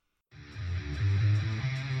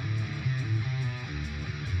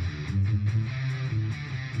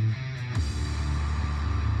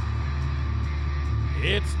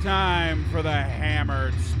It's time for the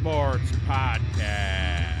Hammered Sports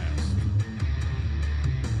Podcast.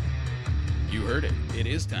 You heard it. It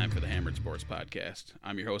is time for the Hammered Sports Podcast.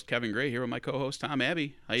 I'm your host, Kevin Gray, here with my co-host, Tom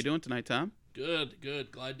Abbey. How you doing tonight, Tom? Good.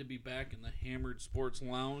 Glad to be back in the Hammered Sports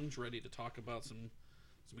Lounge, ready to talk about some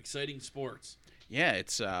exciting sports. Yeah,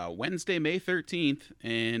 it's Wednesday, May 13th,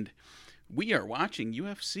 and we are watching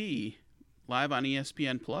UFC live on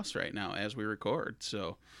ESPN Plus right now as we record.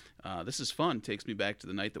 So this is fun. Takes me back to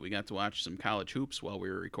the night that we got to watch some college hoops while we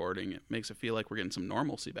were recording. It makes it feel like we're getting some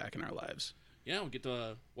normalcy back in our lives. Yeah, we get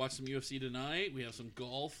to watch some UFC tonight. We have some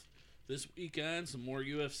golf this weekend, some more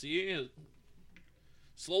UFC.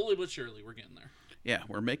 Slowly but surely, we're getting there. Yeah,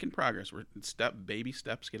 we're making progress. We're baby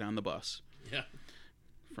steps, get on the bus. Yeah.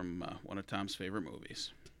 From one of Tom's favorite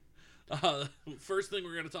movies. First thing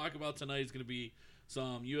we're going to talk about tonight is going to be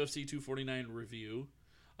some UFC 249 review.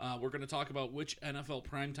 We're going to talk about which NFL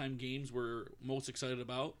primetime games we're most excited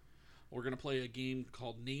about. We're going to play a game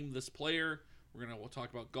called Name This Player. We'll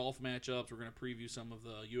talk about golf matchups. We're going to preview some of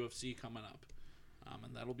the UFC coming up.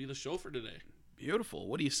 And that'll be the show for today. Beautiful.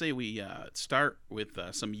 What do you say we start with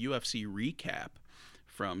some UFC recap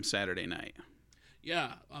from Saturday night?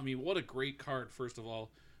 Yeah, I mean, what a great card, first of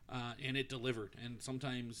all. And it delivered. And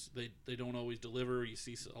sometimes they don't always deliver. You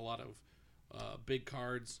see a lot of big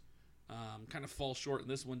cards kind of fall short, and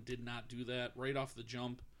this one did not do that. Right off the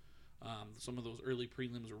jump, some of those early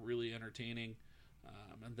prelims were really entertaining.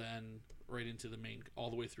 And then right into all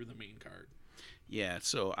the way through the main card. Yeah,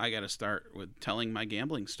 so I got to start with telling my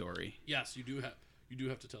gambling story. Yes, you do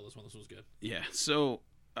have to tell this one. This was good. Yeah, so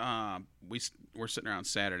we're sitting around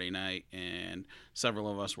Saturday night, and several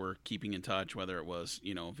of us were keeping in touch. Whether it was,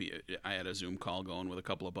 I had a Zoom call going with a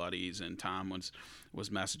couple of buddies, and Tom was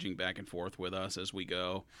messaging back and forth with us as we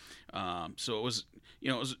go. So it was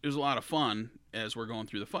a lot of fun as we're going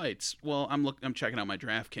through the fights. Well, I'm checking out my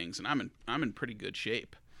DraftKings, and I'm in pretty good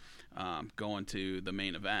shape going to the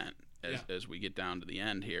main event as we get down to the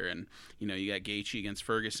end here, and you got Gaethje against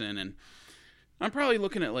Ferguson, and I'm probably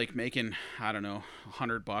looking at like making, I don't know,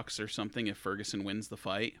 $100 or something if Ferguson wins the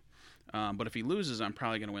fight. But if he loses, I'm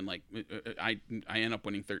probably going to win I end up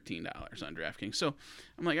winning $13 on DraftKings. So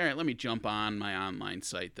I'm like, all right, let me jump on my online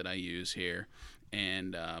site that I use here,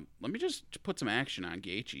 and let me just put some action on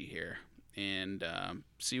Gaethje here and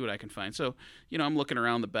see what I can find. So, I'm looking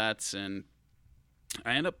around the bets, and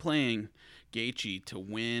I end up playing Gaethje to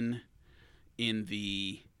win in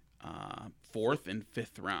the fourth and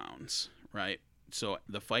fifth rounds, right? So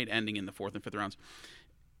the fight ending in the fourth and fifth rounds.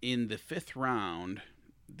 In the fifth round,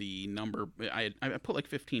 the number I put like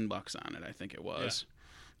 $15 on it, I think it was.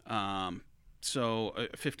 Yeah. So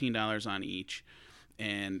 $15 on each,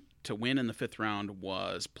 and to win in the fifth round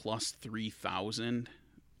was plus 3,000,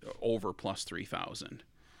 over plus 3,000.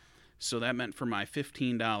 So that meant for my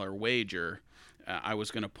 $15 wager, I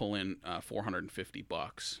was going to pull in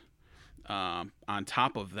 $450. On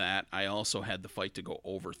top of that, I also had the fight to go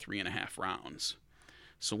over 3.5 rounds.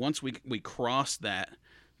 So once we crossed that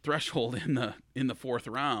threshold in the fourth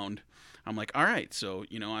round, I'm like, all right, so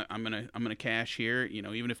I'm gonna cash here.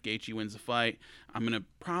 Even if Gaethje wins the fight, I'm gonna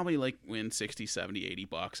probably like win 60, 70,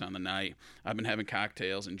 $80 on the night. I've been having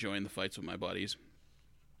cocktails, enjoying the fights with my buddies.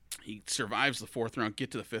 He survives the fourth round,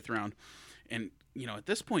 get to the fifth round, and at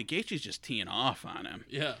this point, Gaethje's just teeing off on him.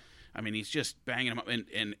 Yeah. I mean, he's just banging him up,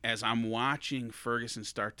 and as I'm watching Ferguson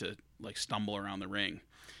start to like stumble around the ring,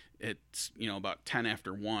 it's about 10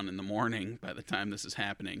 after 1 in the morning by the time this is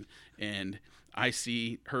happening, and I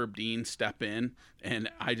see Herb Dean step in,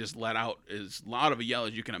 and I just let out as loud of a yell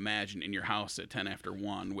as you can imagine in your house at 10 after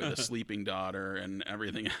 1 with a sleeping daughter and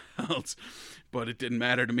everything else, but it didn't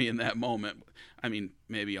matter to me in that moment. I mean,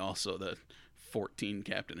 maybe also the 14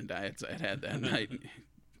 Captain and Diets I had that night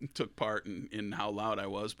took part in how loud I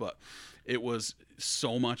was, but it was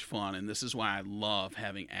so much fun, and this is why I love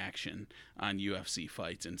having action on UFC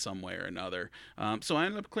fights in some way or another. So I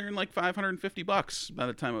ended up clearing like $550 by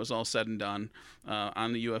the time it was all said and done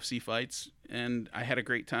on the UFC fights, and I had a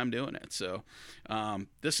great time doing it. So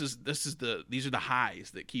these are the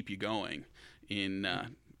highs that keep you going in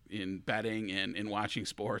betting and in watching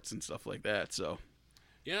sports and stuff like that. So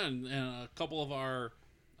yeah, and a couple of our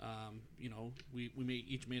we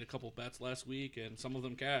each made a couple bets last week, and some of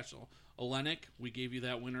them cashed. So Olenek, we gave you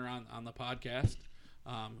that winner on the podcast.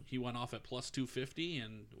 He went off at plus 250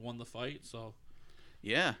 and won the fight. So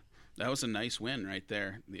yeah, that was a nice win right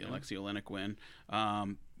there. The Alexei Olenek win.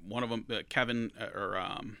 One of them, Kevin,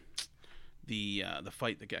 the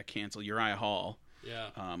fight that got canceled, Uriah Hall. Yeah.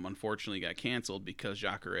 Unfortunately got canceled because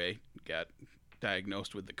Jacare got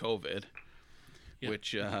diagnosed with the COVID.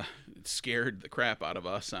 which scared the crap out of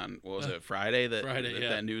us on, what was it, Friday?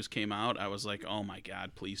 That news came out. I was like, oh my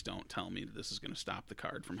God, please don't tell me that this is going to stop the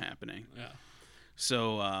card from happening. Yeah.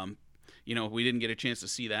 So, we didn't get a chance to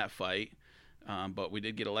see that fight, but we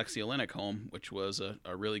did get Alexei Oleinik home, which was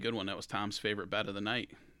a really good one. That was Tom's favorite bet of the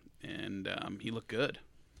night, and he looked good.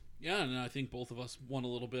 Yeah, and I think both of us won a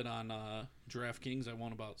little bit on DraftKings. I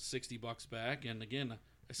won about $60 back, and again,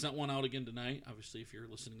 I sent one out again tonight. Obviously, if you're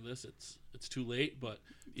listening to this, it's too late, but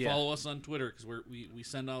follow us on Twitter because we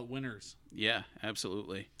send out winners. Yeah,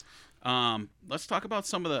 absolutely. Let's talk about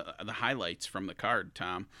some of the highlights from the card,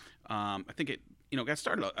 Tom. I think it got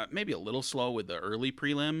started maybe a little slow with the early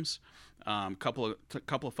prelims. Couple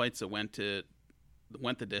of fights that went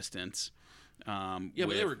the distance. But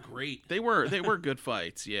they were great. They were good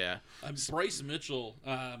fights. Yeah. Bryce Mitchell.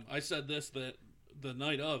 I said this that the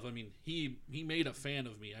night of. I mean, he made a fan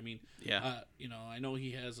of me. I mean, I know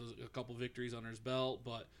he has a couple victories under his belt,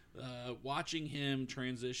 but watching him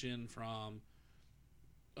transition from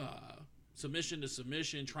submission to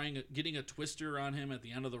submission, getting a twister on him at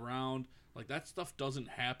the end of the round, like that stuff doesn't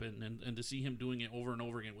happen, and to see him doing it over and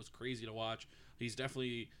over again was crazy to watch. He's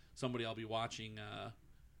definitely somebody I'll be watching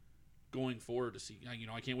going forward to see.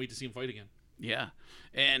 I can't wait to see him fight again. Yeah,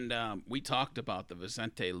 and we talked about the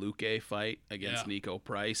Vicente Luque fight against Nico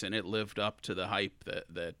Price, and it lived up to the hype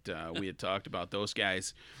that we had talked about. Those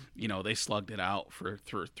guys, they slugged it out for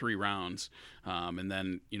 3 rounds, and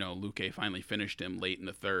then Luque finally finished him late in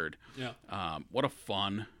the third. Yeah. What a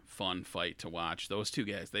fun fight to watch. Those two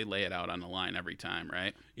guys, they lay it out on the line every time,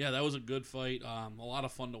 right? Yeah, that was a good fight. A lot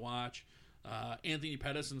of fun to watch. Anthony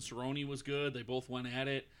Pettis and Cerrone was good. They both went at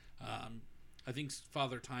it. I think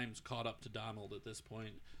Father Time's caught up to Donald at this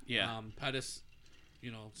point. Yeah. Pettis,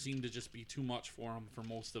 seemed to just be too much for him for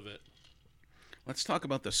most of it. Let's talk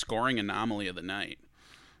about the scoring anomaly of the night.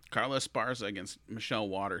 Carla Esparza against Michelle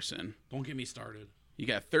Waterson. Don't get me started. You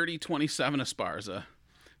got 30-27 Esparza,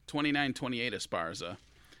 29-28 Esparza,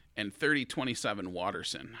 and 30-27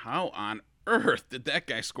 Waterson. How on earth did that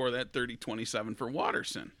guy score that 30-27 for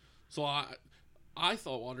Waterson? So I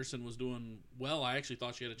thought Waterson was doing well. I actually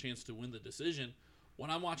thought she had a chance to win the decision. When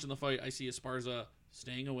I'm watching the fight, I see Esparza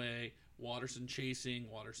staying away, Waterson chasing,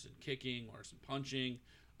 Waterson kicking, Waterson punching.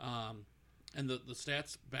 And the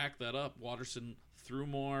stats back that up. Waterson threw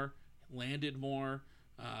more, landed more,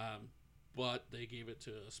 but they gave it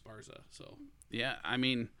to Esparza. So yeah, I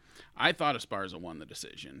mean, I thought Esparza won the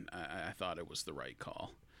decision. I thought it was the right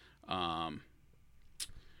call.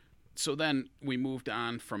 So then we moved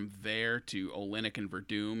on from there to Oleinik and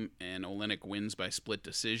Verdum, and Oleinik wins by split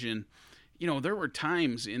decision. There were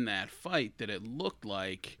times in that fight that it looked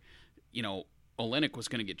like, Oleinik was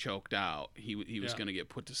going to get choked out. He was going to get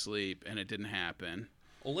put to sleep, and it didn't happen.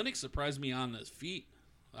 Oleinik surprised me on his feet.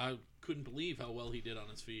 I couldn't believe how well he did on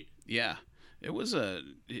his feet. Yeah. It was a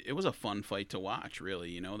fun fight to watch,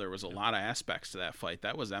 really. There was a lot of aspects to that fight.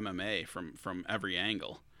 That was MMA from every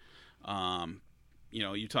angle.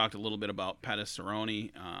 You talked a little bit about Pettis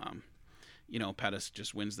Cerrone. Pettis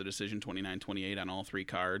just wins the decision 29-28 on all 3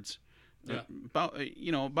 cards. Yeah.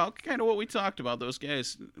 About kind of what we talked about. Those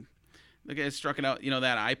guys, the guys struck it out.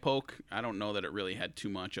 That eye poke, I don't know that it really had too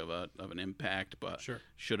much of an impact, but sure.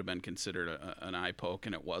 Should have been considered an eye poke,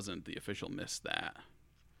 and it wasn't. The official missed that.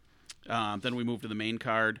 Then we moved to the main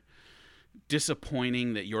card.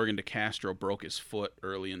 Disappointing that Yorgan De Castro broke his foot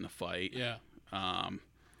early in the fight. Yeah.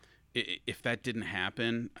 If that didn't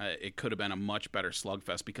happen, it could have been a much better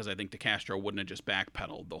slugfest, because I think De Castro wouldn't have just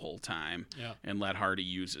backpedaled the whole time and let Hardy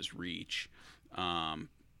use his reach. That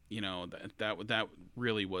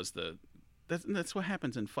really was that's what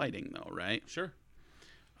happens in fighting, though, right? Sure.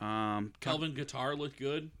 Kelvin Guitar looked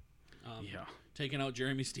good. Taking out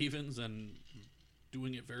Jeremy Stevens and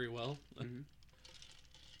doing it very well. Mm-hmm.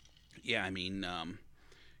 Yeah, I mean,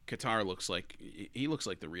 Qatar looks like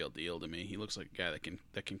the real deal to me. He looks like a guy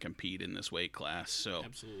that can compete in this weight class. So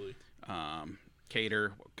absolutely.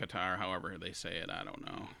 Qatar, however they say it, I don't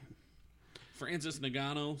know. Francis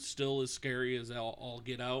Ngannou still as scary as all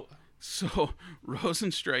get out. So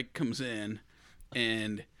Rosenstrike comes in,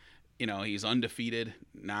 and he's undefeated,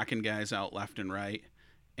 knocking guys out left and right,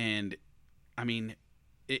 and I mean,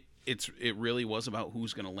 it really was about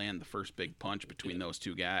who's going to land the first big punch between those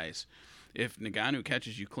two guys. If Ngannou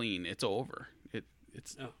catches you clean, it's over.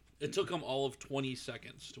 It took him all of 20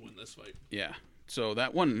 seconds to win this fight. Yeah. So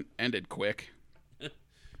that one ended quick.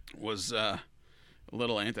 Was a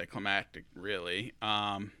little anticlimactic, really.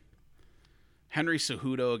 Henry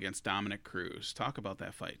Cejudo against Dominic Cruz. Talk about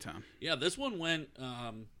that fight, Tom. Yeah, this one went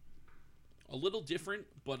a little different,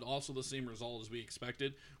 but also the same result as we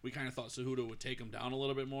expected. We kind of thought Cejudo would take him down a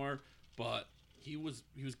little bit more, but he was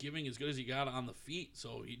giving as good as he got on the feet,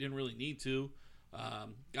 so he didn't really need to.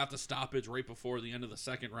 Got the stoppage right before the end of the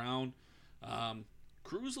second round.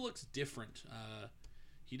 Cruz looks different.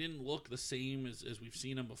 He didn't look the same as we've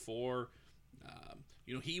seen him before.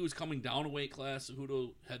 He was coming down a weight class.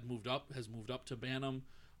 Cejudo has moved up to Bantam,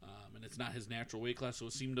 and it's not his natural weight class. So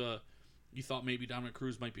it seemed you thought maybe Dominic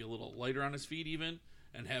Cruz might be a little lighter on his feet even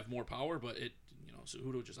and have more power, but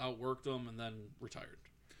Cejudo just outworked him and then retired.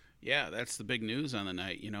 Yeah, that's the big news on the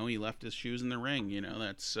night. He left his shoes in the ring.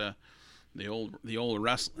 That's the old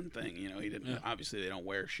wrestling thing. He didn't. Yeah. Obviously, they don't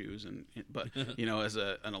wear shoes, but as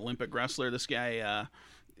an Olympic wrestler, this guy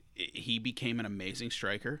he became an amazing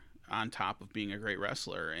striker on top of being a great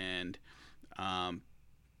wrestler, and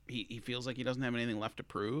he feels like he doesn't have anything left to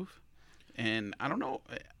prove. And I don't know.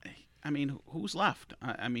 I mean, who's left?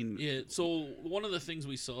 Yeah. So one of the things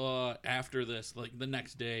we saw after this, like the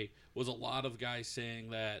next day, was a lot of guys saying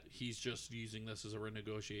that he's just using this as a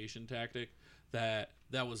renegotiation tactic. That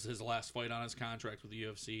was his last fight on his contract with the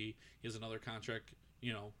UFC. He has another contract.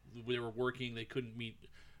 They were working. They couldn't meet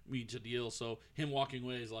a deal. So him walking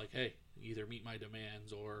away is like, hey, either meet my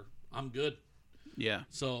demands or I'm good. Yeah.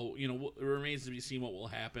 So it remains to be seen what will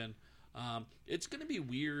happen. It's going to be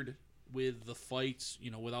weird with the fights,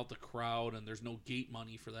 without the crowd, and there's no gate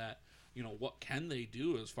money for that. What can they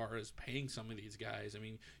do as far as paying some of these guys? I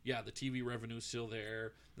mean, yeah, the TV revenue is still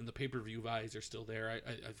there, and the pay-per-view buys are still there.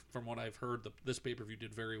 I from what I've heard, this pay-per-view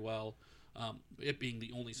did very well. It being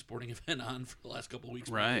the only sporting event on for the last couple of weeks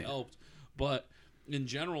really helped. But in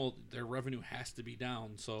general, their revenue has to be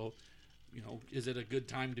down. So, is it a good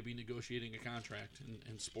time to be negotiating a contract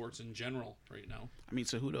in sports in general right now? I mean,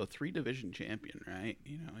 Cejudo, 3-division champion, right?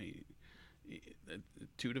 He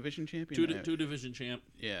 2-division champion? Two division champ.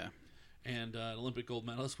 Yeah. And an Olympic gold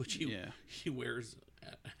medalist, which he wears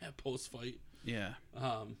at post-fight. Yeah.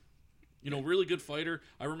 Really good fighter.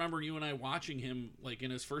 I remember you and I watching him like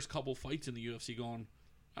in his first couple fights in the UFC going,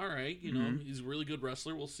 all right, he's a really good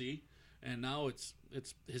wrestler. We'll see. And now it's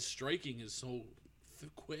his striking is so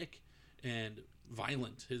quick and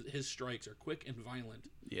violent. His strikes are quick and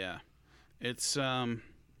violent. Yeah. It's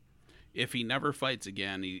if he never fights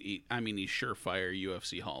again, he's surefire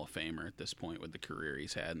UFC Hall of Famer at this point with the career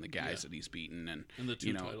he's had and the guys that he's beaten and the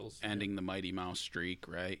two titles, ending the Mighty Mouse streak.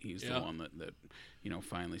 Right, he's the one that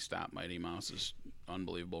finally stopped Mighty Mouse's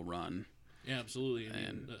unbelievable run. Yeah, absolutely.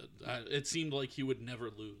 And it seemed like he would never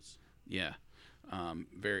lose. Yeah.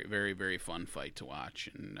 Very, very, very fun fight to watch,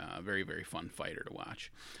 and very, very fun fighter to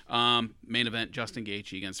watch. Main event: Justin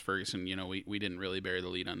Gaethje against Ferguson. We didn't really bury the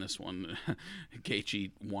lead on this one.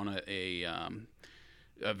 Gaethje won a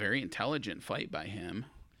very intelligent fight by him,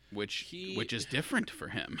 which is different for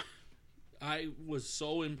him. I was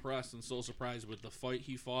so impressed and so surprised with the fight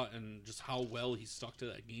he fought and just how well he stuck to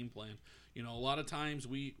that game plan. A lot of times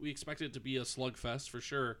we expect it to be a slugfest for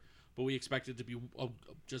sure, but we expect it to be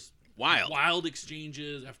just wild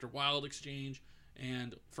exchanges after wild exchange,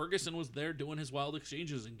 and Ferguson was there doing his wild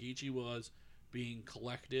exchanges, and Gaethje was being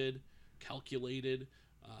collected, calculated,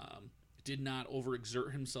 did not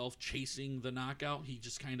overexert himself chasing the knockout. He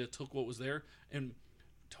just kind of took what was there, and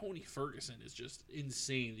Tony Ferguson is just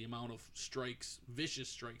insane, the amount of strikes, vicious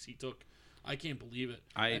strikes he took. I can't believe it.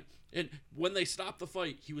 And when they stopped the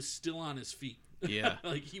fight, he was still on his feet. Yeah.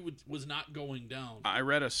 Like he was not going down. I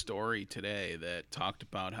read a story today that talked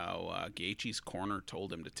about how Gaethje's corner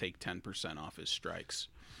told him to take 10% off his strikes.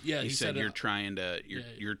 Yeah, he said you're trying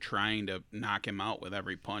to knock him out with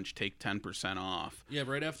every punch. Take 10% off. Yeah,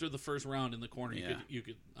 right after the first round in the corner, you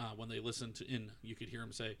could when they listened you could hear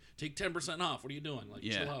him say, "Take 10% off. What are you doing? Like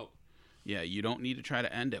chill out." Yeah, you don't need to try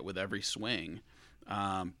to end it with every swing.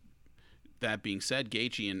 That being said,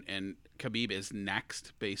 Gaethje and Khabib is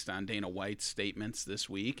next based on Dana White's statements this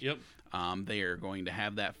week. Yep. They are going to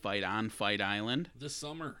have that fight on Fight Island this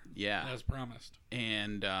summer. Yeah. As promised.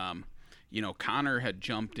 And, Conor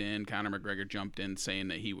McGregor jumped in saying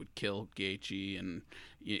that he would kill Gaethje, and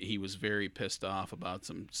he was very pissed off about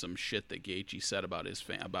some shit that Gaethje said about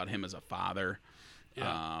about him as a father.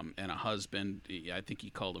 Yeah. And a husband. I think he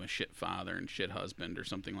called him a shit father and shit husband or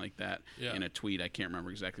something like that in a tweet. I can't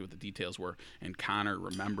remember exactly what the details were. And Conor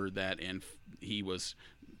remembered that, and he was,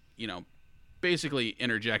 basically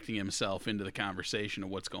interjecting himself into the conversation of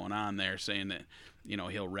what's going on there, saying that,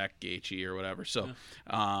 he'll wreck Gaethje or whatever. So,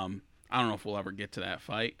 I don't know if we'll ever get to that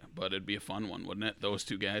fight, but it'd be a fun one, wouldn't it? Those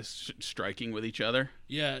two guys striking with each other.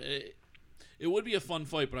 Yeah, it would be a fun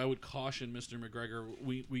fight, but I would caution Mr. McGregor.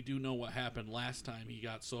 We do know what happened last time he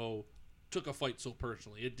took a fight so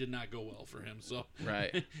personally. It did not go well for him. So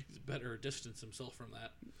right. He's better distance himself from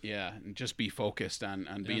that. Yeah, and just be focused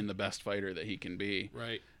on being the best fighter that he can be.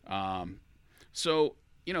 Right. So,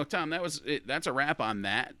 Tom, that was it. That's a wrap on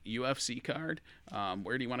that UFC card.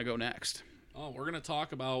 Where do you want to go next? Oh, we're gonna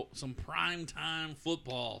talk about some primetime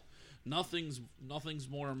football. Nothing's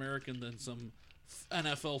more American than some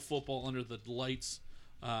NFL football under the lights.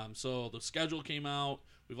 So the schedule came out.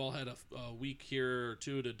 We've all had a week here or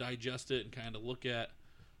two to digest it and kind of look at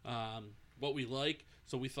what we like.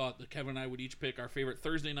 So we thought that Kevin and I would each pick our favorite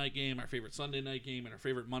Thursday night game, our favorite Sunday night game, and our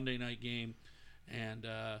favorite Monday night game, and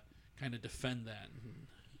kind of defend that.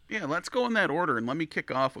 Yeah, let's go in that order, and let me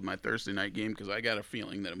kick off with my Thursday night game because I got a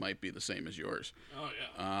feeling that it might be the same as yours. Oh,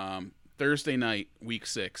 yeah. Thursday night, Week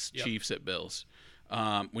 6, Yep. Chiefs at Bills.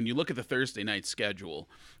 When you look at the Thursday night schedule,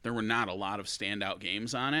 there were not a lot of standout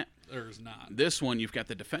games on it. There's not. This one, you've got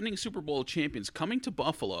the defending Super Bowl champions coming to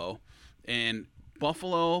Buffalo, and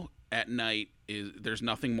Buffalo at night there's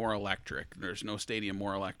nothing more electric. There's no stadium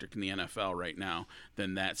more electric in the NFL right now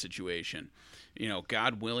than that situation.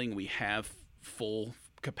 God willing, we have full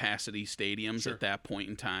capacity stadiums Sure. at that point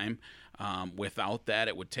in time. Without that,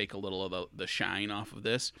 it would take a little of the shine off of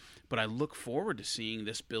this. But I look forward to seeing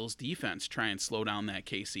this Bills defense try and slow down that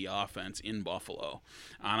KC offense in Buffalo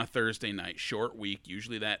on a Thursday night, short week.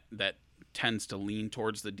 Usually that tends to lean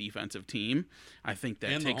towards the defensive team. I think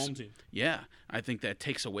that And takes the home team. Yeah, I think that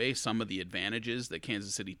takes away some of the advantages that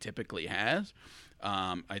Kansas City typically has.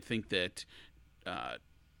 I think that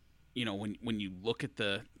when you look at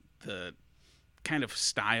the kind of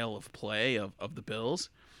style of play of the Bills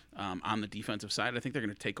on the defensive side, I think they're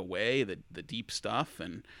going to take away the deep stuff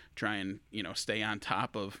and try and stay on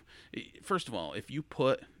top of. First of all, if you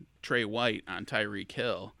put Trey White on Tyreek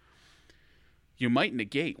Hill, you might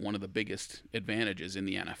negate one of the biggest advantages in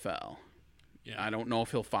the NFL. Yeah. I don't know if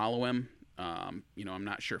he'll follow him. I'm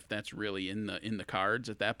not sure if that's really in the cards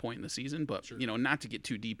at that point in the season, but Sure. Not to get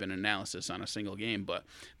too deep in analysis on a single game, but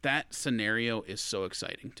that scenario is so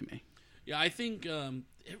exciting to me. Yeah, I think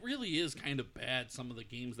it really is kind of bad, some of the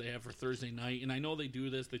games they have for Thursday night. And I know they do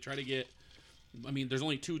this. They try to get – I mean, there's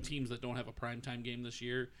only 2 teams that don't have a primetime game this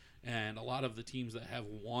year. And a lot of the teams that have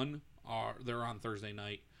one, they're on Thursday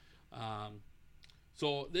night.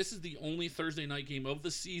 So this is the only Thursday night game of the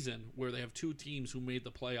season where they have 2 teams who made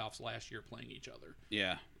the playoffs last year playing each other.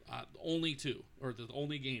 Yeah. Only 2, or the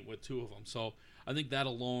only game with 2 of them. So I think that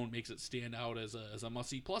alone makes it stand out as a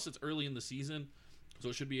must-see. Plus, it's early in the season, so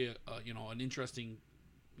it should be an interesting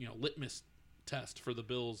litmus test for the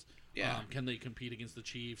Bills. Yeah. Can they compete against the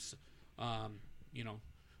Chiefs? It'll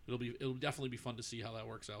definitely be fun to see how that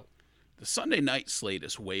works out. The Sunday night slate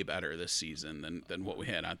is way better this season than what we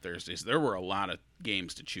had on Thursdays. There were a lot of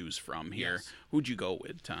games to choose from here. Yes. Who'd you go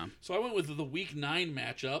with, Tom? So I went with the Week 9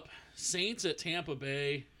 matchup, Saints at Tampa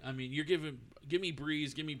Bay. I mean, give me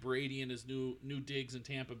Breeze, give me Brady and his new digs in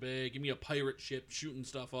Tampa Bay. Give me a pirate ship shooting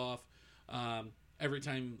stuff off. Every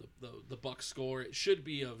time the Bucs score, it should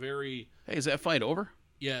be a very Hey, is that fight over?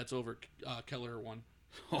 it's over. Keller won.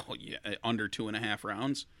 Oh yeah, under 2.5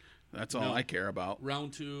 rounds. That's all No. I care about.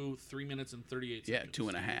 Round 2, 3 minutes and 38 Yeah, seconds.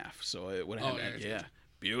 2.5. So it would have. yeah.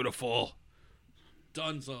 Beautiful.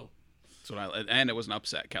 Done so. And it was an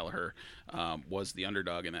upset. Kelleher was the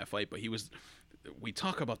underdog in that fight, but he was. We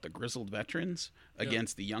talk about the grizzled veterans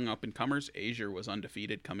against the young up and comers. Azier was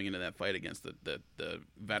undefeated coming into that fight against the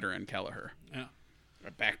veteran Kelleher. Yeah.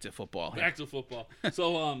 Back to football. Back to football.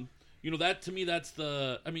 So that to me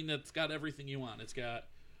that's got everything you want. It's got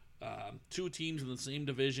 2 teams in the same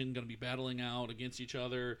division going to be battling out against each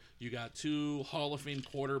other. You got 2 Hall of Fame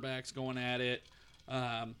quarterbacks going at it.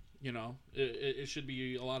 It should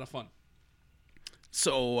be a lot of fun.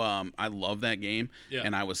 So I love that game, Yeah.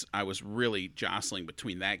 and I was really jostling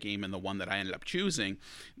between that game and the one that I ended up choosing.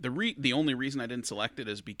 The only reason I didn't select it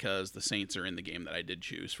is because the Saints are in the game that I did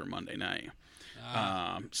choose for Monday night.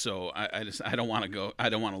 So I don't want to go. I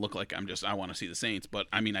don't want to look like I want to see the Saints, but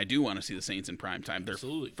I mean I do want to see the Saints in prime time. They're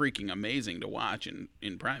Absolutely. freaking amazing to watch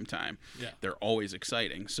in prime time. Yeah. They're always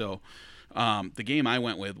exciting. So the game I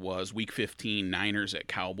went with was Week 15 Niners at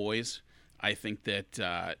Cowboys. I think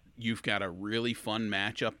that you've got a really fun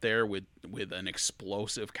matchup there with an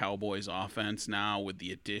explosive Cowboys offense now with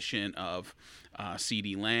the addition of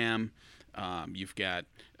CeeDee Lamb. You've got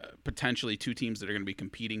potentially 2 teams that are going to be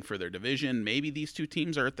competing for their division. Maybe these 2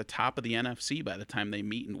 teams are at the top of the NFC by the time they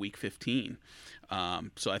meet in Week 15.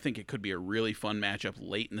 So I think it could be a really fun matchup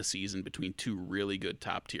late in the season between 2 really good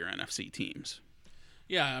top-tier NFC teams.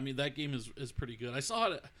 Yeah, I mean that game is pretty good. I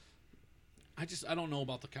saw it. I don't know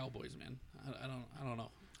about the Cowboys, man. I don't know.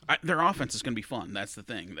 Their offense is going to be fun. That's the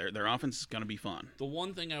thing. Their offense is going to be fun. The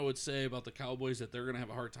one thing I would say about the Cowboys that they're going to have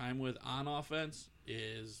a hard time with on offense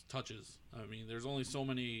is touches. I mean, there's only so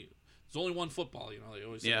many. There's only one football. They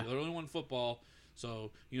always say Yeah. there's only one football.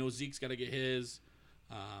 So, Zeke's got to get his.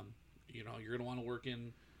 You're going to want to work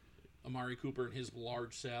in Amari Cooper and his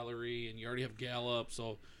large salary, and you already have Gallup.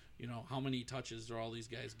 So, how many touches do all these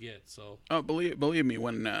guys get? So, believe me,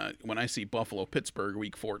 when I see Buffalo Pittsburgh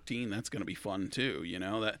week 14, that's going to be fun too.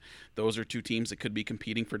 That those are two teams that could be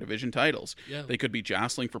competing for division titles. Yeah. They could be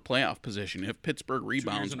jostling for playoff position if Pittsburgh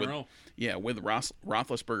rebounds with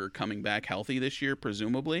Roethlisberger coming back healthy this year.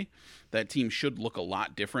 Presumably, that team should look a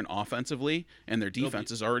lot different offensively, and their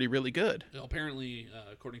defense is already really good. Apparently,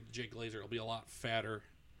 according to Jake Glazer, it'll be a lot fatter.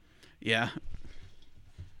 Yeah.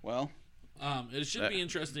 Well. It should be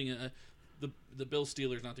interesting. The Bills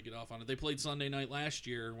Steelers, not to get off on it, they played Sunday night last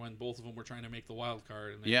year when both of them were trying to make the wild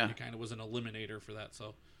card, and it kind of was an eliminator for that.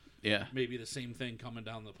 So maybe the same thing coming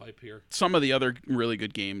down the pipe here. Some of the other really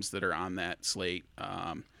good games that are on that slate.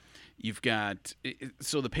 You've got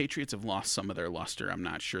the Patriots have lost some of their luster. I'm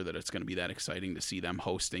not sure that it's going to be that exciting to see them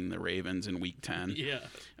hosting the Ravens in Week 10. Yeah.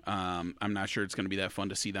 I'm not sure it's going to be that fun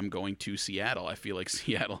to see them going to Seattle. I feel like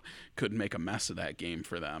Seattle could make a mess of that game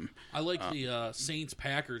for them. I like the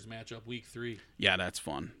Saints-Packers matchup Week 3. Yeah, that's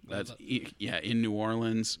fun. In New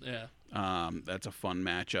Orleans. Yeah. That's a fun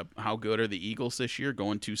matchup. How good are the Eagles this year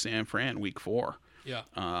going to San Fran Week 4? Yeah.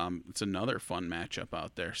 It's another fun matchup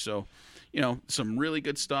out there. So, some really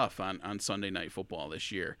good stuff on Sunday Night Football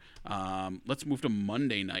this year. Let's move to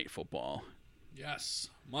Monday Night Football. Yes,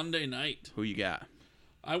 Monday night. Who you got?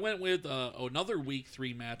 I went with another Week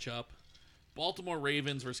 3 matchup. Baltimore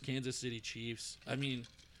Ravens versus Kansas City Chiefs. I mean,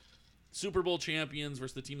 Super Bowl champions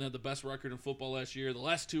versus the team that had the best record in football last year. The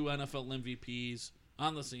last two NFL MVPs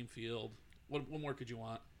on the same field. What more could you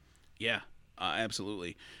want? Yeah,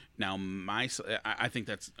 absolutely. Now, I think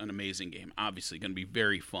that's an amazing game. Obviously, going to be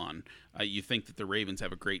very fun. You think that the Ravens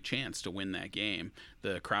have a great chance to win that game.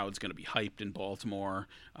 The crowd's going to be hyped in Baltimore.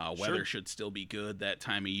 Weather should still be good that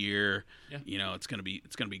time of year. Yeah. It's going to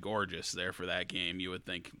be gorgeous there for that game. You would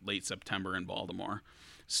think late September in Baltimore.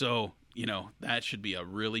 So, that should be a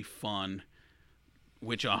really fun.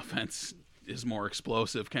 Which offense is more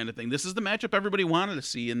explosive kind of thing. This is the matchup everybody wanted to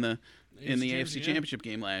see in the AFC Championship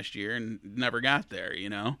game last year and never got there,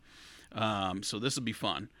 So this will be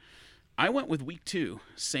fun. I went with Week 2,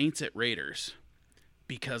 Saints at Raiders,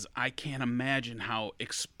 because I can't imagine how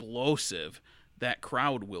explosive that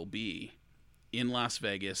crowd will be in Las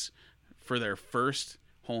Vegas for their first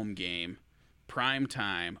home game, prime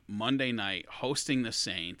time, Monday night, hosting the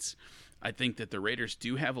Saints. I think that the Raiders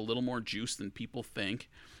do have a little more juice than people think.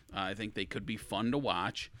 I think they could be fun to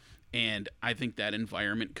watch, and I think that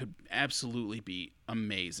environment could absolutely be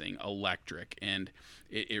amazing, electric, and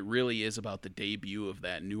it really is about the debut of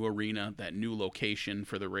that new arena, that new location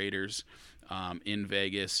for the Raiders in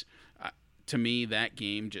Vegas. To me, that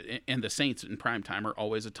game and the Saints in primetime are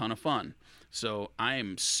always a ton of fun. So I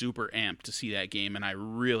am super amped to see that game, and I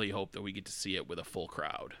really hope that we get to see it with a full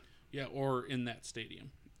crowd. Yeah, or in that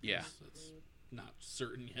stadium. Yeah. That's not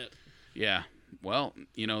certain yet. Yeah. Well,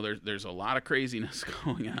 there's a lot of craziness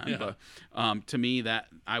going on, but to me, that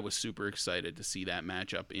I was super excited to see that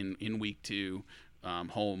matchup in Week 2,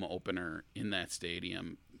 home opener in that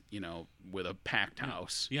stadium. With a packed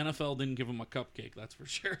house. The NFL didn't give them a cupcake, that's for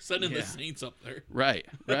sure. Sending the Saints up there. Right.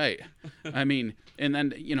 I mean, and then,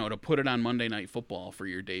 to put it on Monday Night Football for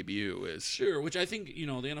your debut is... Sure, which I think, the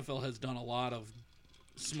NFL has done a lot of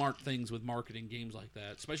smart things with marketing games like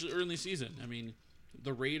that, especially early in the season. I mean,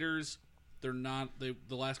 the Raiders, the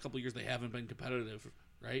last couple of years, they haven't been competitive,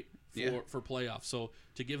 right, for playoffs. So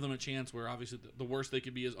to give them a chance where obviously the worst they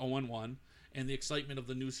could be is 0-1, and the excitement of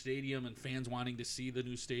the new stadium and fans wanting to see the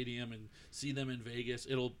new stadium and see them in Vegas,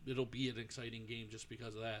 it'll be an exciting game just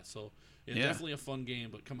because of that. So definitely a fun game.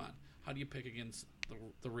 But come on, how do you pick against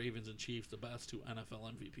the Ravens and Chiefs, the best two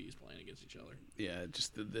NFL MVPs playing against each other? Yeah,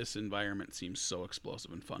 just this environment seems so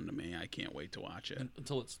explosive and fun to me. I can't wait to watch it.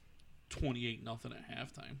 Until it's 28-0 at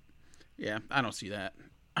halftime. Yeah, I don't see that.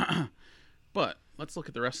 But let's look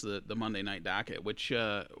at the rest of the Monday night docket. Which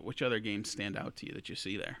other games stand out to you that you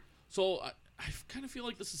see there? So I kind of feel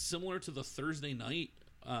like this is similar to the Thursday night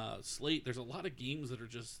slate. There's a lot of games that are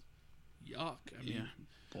just yuck. I mean,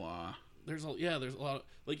 blah. There's a lot of,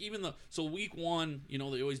 like, even Week 1,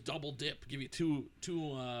 they always double dip, give you two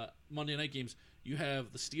Monday night games. You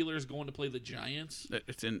have the Steelers going to play the Giants.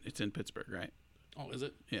 It's in Pittsburgh, right? Oh, is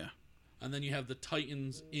it? Yeah. And then you have the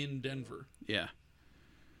Titans in Denver. Yeah.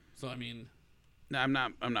 So I mean, no, I'm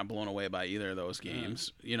not blown away by either of those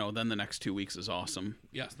games. Then the next 2 weeks is awesome.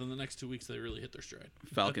 Yes, then the next 2 weeks they really hit their stride.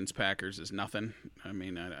 Falcons Packers is nothing. I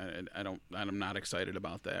mean, I'm not excited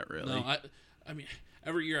about that really. No, I mean,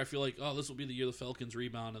 every year I feel like, this will be the year the Falcons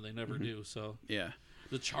rebound, and they never do. So yeah,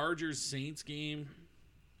 the Chargers Saints game.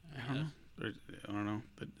 I don't know.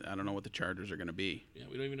 But I don't know what the Chargers are going to be. Yeah,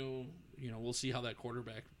 we don't even know. We'll see how that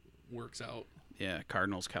quarterback works out. Yeah,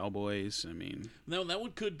 Cardinals, Cowboys. I mean, no, that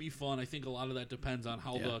one could be fun. I think a lot of that depends on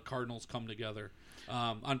how the Cardinals come together.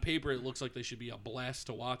 On paper, it looks like they should be a blast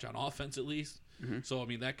to watch on offense, at least. Mm-hmm. So I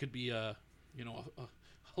mean, that could be a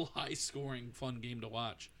high-scoring, fun game to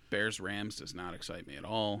watch. Bears, Rams does not excite me at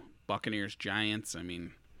all. Buccaneers, Giants. I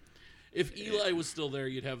mean, if Eli was still there,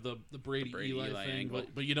 you'd have the Brady Eli thing,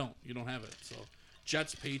 but you don't. You don't have it. So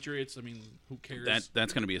Jets, Patriots. I mean, who cares?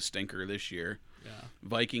 That's going to be a stinker this year. Yeah.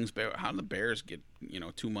 Vikings. How do the Bears get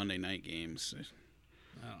 2 Monday night games?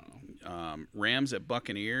 I don't know. Rams at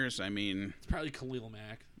Buccaneers. I mean, it's probably Khalil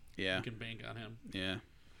Mack. Yeah, you can bank on him. Yeah.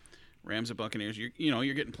 Rams at Buccaneers. You're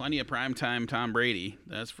getting plenty of primetime Tom Brady.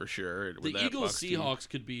 That's for sure. The Eagles Seahawks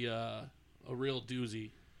could be a real doozy.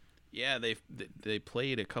 Yeah, they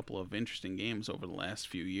played a couple of interesting games over the last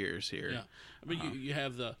few years here. Yeah, I mean you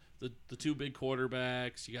have the two big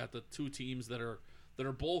quarterbacks. You got the two teams that are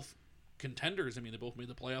both contenders. I mean, they both made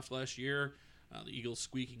the playoffs last year. The Eagles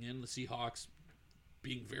squeaking in, the Seahawks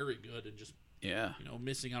being very good and just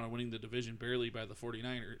missing out on winning the division barely by the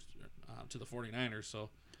 49ers to the 49ers. So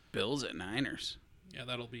Bills at Niners. Yeah,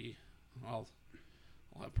 that'll be. I'll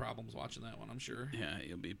have problems watching that one, I'm sure. Yeah,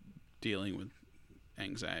 you'll be dealing with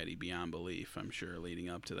anxiety beyond belief, I'm sure, leading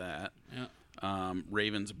up to that. Yeah.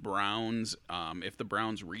 Ravens, Browns. If the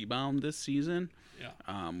Browns rebound this season,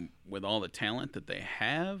 with all the talent that they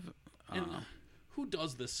have. And who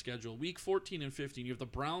does this schedule? Week 14 and 15, you have the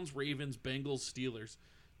Browns, Ravens, Bengals, Steelers.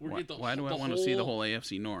 Why do I want to see the whole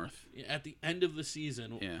AFC North? At the end of the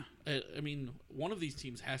season, yeah. I mean, one of these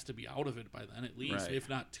teams has to be out of it by then, at least, right. if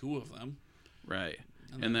not two of them. Right.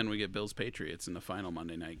 And then we get Bills-Patriots in the final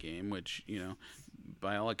Monday night game, which,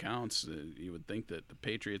 by all accounts, you would think that the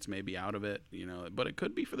Patriots may be out of it, but it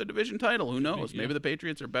could be for the division title. Who knows? Maybe the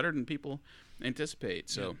Patriots are better than people anticipate.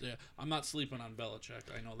 So yeah. I'm not sleeping on Belichick.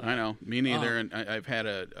 I know that. I know. Me neither. And I've had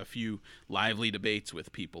a few lively debates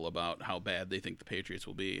with people about how bad they think the Patriots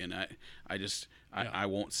will be, and I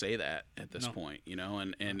won't say that at this point.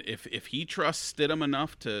 And if he trusts Stidham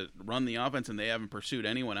enough to run the offense and they haven't pursued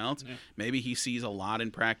anyone else, maybe he sees a lot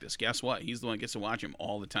in practice. Guess what? He's the one that gets to watch him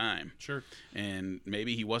all the time. Sure. And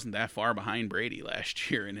maybe he wasn't that far behind Brady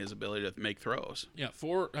last year in his ability to make throws. Yeah,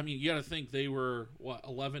 you got to think they were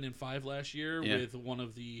 11-5 last year with one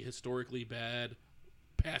of the historically bad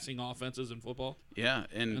passing offenses in football. Yeah,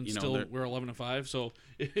 and still we're 11-5. So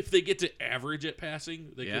if they get to average at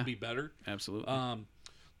passing, they could be better. Absolutely.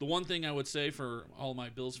 The one thing I would say for all my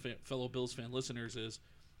fellow Bills fan listeners is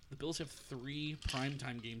the Bills have 3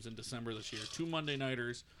 primetime games in December this year: 2 Monday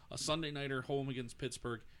nighters, a Sunday nighter home against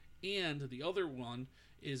Pittsburgh, and the other one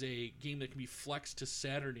is a game that can be flexed to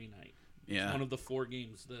Saturday night. Yeah. It's one of the 4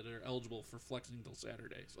 games that are eligible for flexing until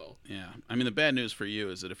Saturday. So yeah, I mean, the bad news for you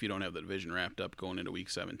is that if you don't have the division wrapped up going into Week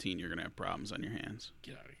 17, you're going to have problems on your hands.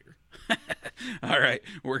 Get out of here. All right,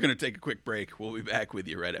 we're going to take a quick break. We'll be back with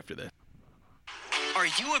you right after this. Are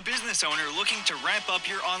you a business owner looking to ramp up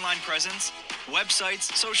your online presence?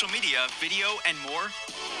 Websites, social media, video, and more?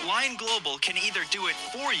 Lion Global can either do it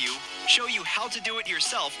for you, show you how to do it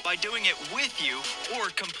yourself by doing it with you, or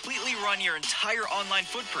completely run your entire online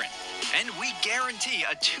footprint. And we guarantee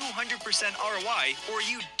a 200% ROI, or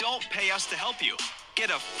you don't pay us to help you. Get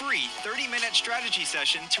a free 30-minute strategy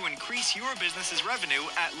session to increase your business's revenue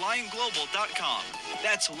at lionglobal.com.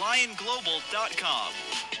 That's lionglobal.com.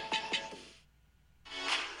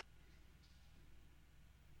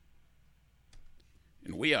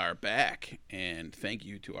 And we are back, and thank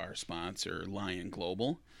you to our sponsor, Lion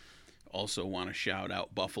Global. Also want to shout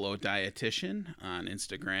out Buffalo Dietitian on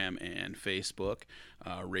Instagram and Facebook.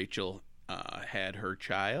 Rachel had her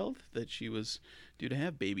child that she was due to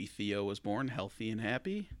have. Baby Theo was born healthy and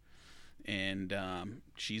happy. And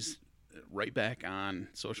she's right back on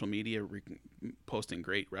social media posting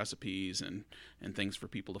great recipes and things for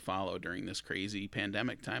people to follow during this crazy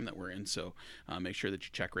pandemic time that we're in. So make sure that you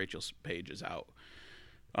check Rachel's pages out.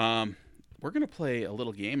 We're going to play a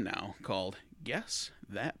little game now called Guess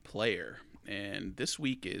That Player. And this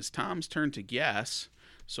week is Tom's turn to guess.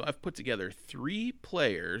 So I've put together 3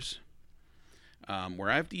 players where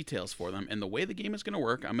I have details for them. And the way the game is going to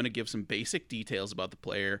work, I'm going to give some basic details about the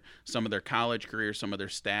player, some of their college career, some of their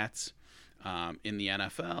stats in the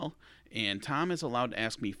NFL. And Tom is allowed to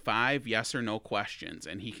ask me 5 yes or no questions.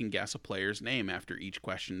 And he can guess a player's name after each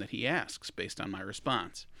question that he asks based on my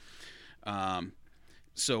response.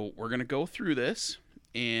 So we're going to go through this,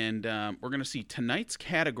 and we're going to see tonight's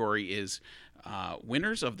category is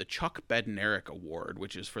winners of the Chuck Bednarik Award,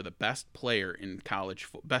 which is for the best player in college,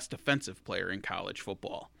 best defensive player in college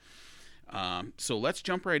football. So let's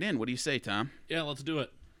jump right in. What do you say, Tom? Yeah, let's do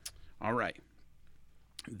it. All right.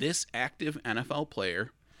 This active NFL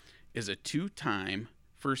player is a 2-time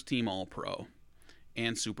first-team All-Pro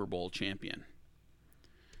and Super Bowl champion.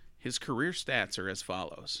 His career stats are as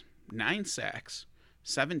follows: 9 sacks,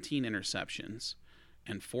 17 interceptions,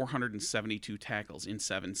 and 472 tackles in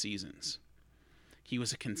 7 seasons. He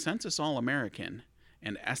was a consensus All-American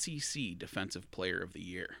and SEC Defensive Player of the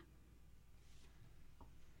Year.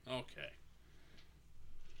 Okay.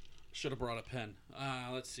 Should have brought a pen.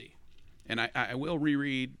 Let's see. And I will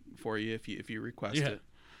reread for you if you request Yeah. it.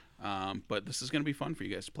 But this is going to be fun for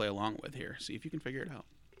you guys to play along with here. See if you can figure it out.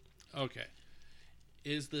 Okay.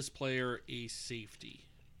 Is this player a safety?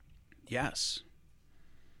 Yes.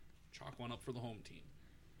 Chalk one up for the home team.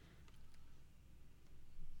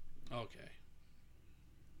 Okay.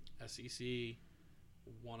 SEC,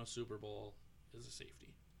 won a Super Bowl, is a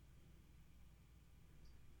safety.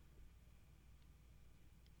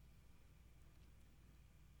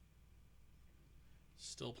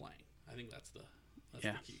 Still playing. I think that's the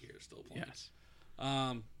key here. Still playing. Yes.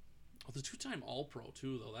 The 2-time All-Pro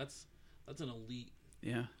too, though. That's an elite.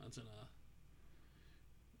 Yeah. That's an.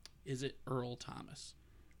 Is it Earl Thomas?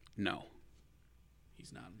 No.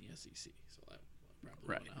 He's not in the SEC, so that probably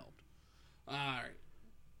Right. wouldn't have helped. All right.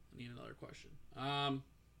 I need another question.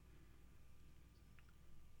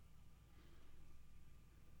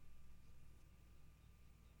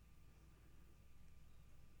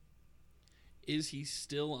 Is he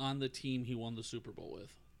still on the team he won the Super Bowl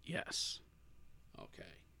with? Yes. Okay.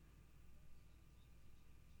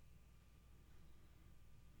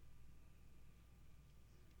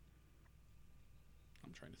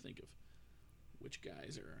 I'm trying to think of which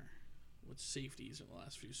safeties in the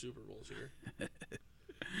last few Super Bowls here.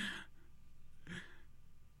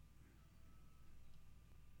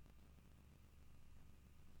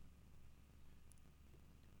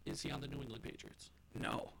 Is he on the New England Patriots? No.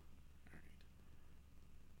 All right.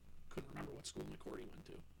 Couldn't remember what school McCourty went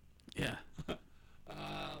to. Yeah.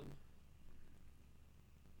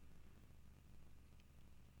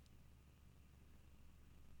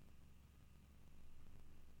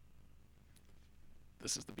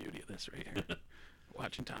 This is the beauty of this right here.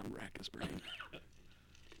 Watching Tom rack his brain.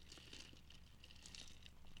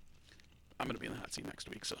 I'm going to be in the hot seat next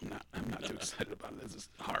week, so I'm not too excited about it. This is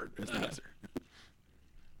hard as the answer.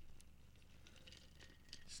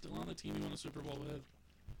 Still on the team he won a Super Bowl with.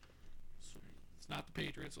 It's not the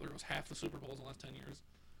Patriots, so there goes half the Super Bowls in the last 10 years.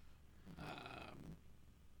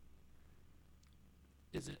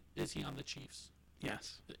 Is he on the Chiefs?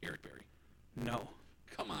 Yes. Eric Berry. No.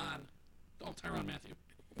 Come on. Oh, Tyrann Mathieu.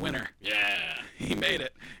 Winner. Yeah. He made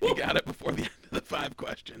it. He got it before the end of the 5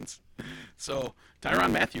 questions. So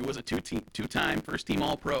Tyrann Mathieu was a 2-time first-team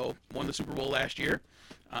All-Pro, won the Super Bowl last year.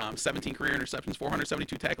 17 career interceptions,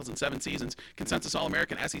 472 tackles in 7 seasons. Consensus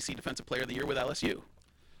All-American, SEC Defensive Player of the Year with LSU.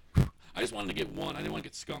 I just wanted to get one. I didn't want to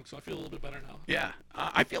get skunked, so I feel a little bit better now. Yeah,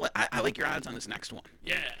 I feel like I like your odds on this next one.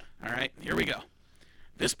 Yeah. All right, here we go.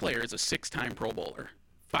 This player is a 6-time Pro Bowler,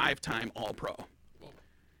 5-time All-Pro. Whoa.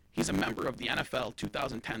 He's a member of the NFL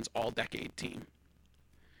 2010's All-Decade team.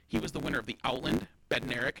 He was the winner of the Outland,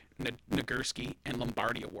 Bednarik, Nagurski, and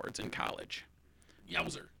Lombardi Awards in college.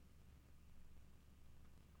 Yowzer.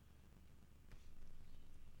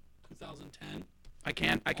 2010. I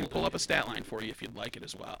can pull up a stat line for you if you'd like it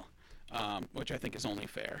as well, which I think is only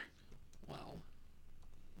fair. Well,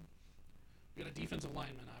 we got a defensive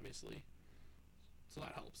lineman, obviously, so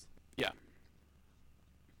that helps. Yeah.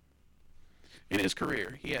 In his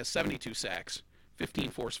career, he has 72 sacks,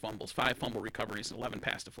 15 forced fumbles, 5 fumble recoveries, 11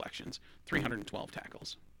 pass deflections, 312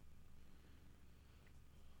 tackles.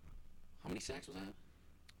 How many sacks was that?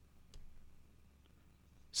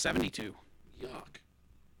 72. Yuck.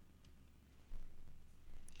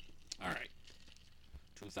 All right.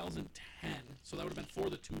 2010. So that would have been for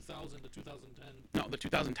the 2000 to 2010. No, the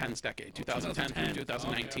 2010s decade. 2010 through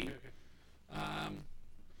 2019. Okay.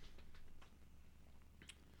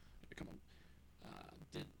 Come on.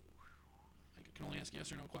 I can only ask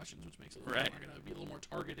yes or no questions, which makes it a little Right. more going to be a little more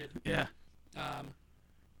targeted. Yeah.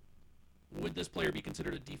 Would this player be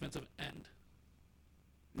considered a defensive end?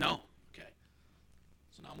 No. Okay.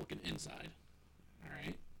 So now I'm looking inside. All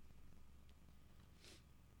right.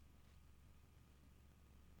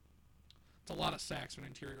 It's a lot of sacks for an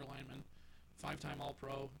interior lineman. 5-time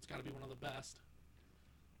All-Pro. It's got to be one of the best.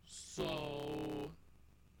 So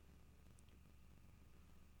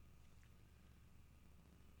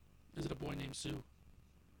is it a boy named Sue?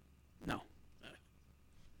 No.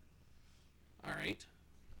 All right.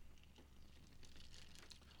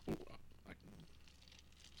 Ooh,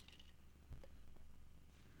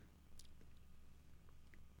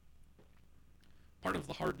 part of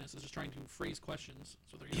the hardness is just trying to phrase questions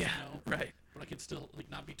so they're yes or no. Right. But I can still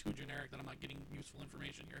not be too generic that I'm not getting useful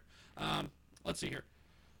information here. Let's see here.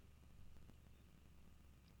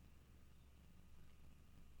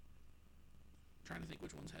 I'm trying to think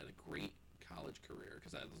which ones had a great college career,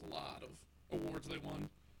 because there's a lot of awards they won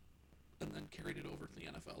and then carried it over to the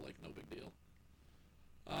NFL like no big deal.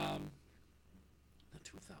 The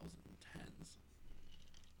 2010s.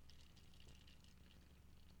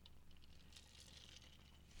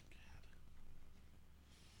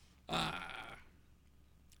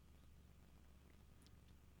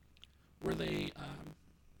 Were they, yeah, I don't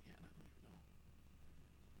even know.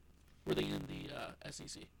 Were they in the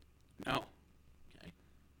SEC? No. Okay.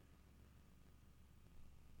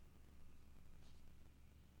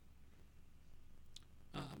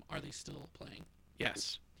 Are they still playing?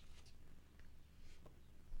 Yes.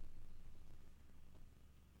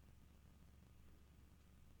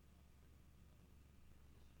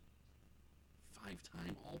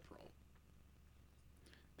 Five-time All-Pro.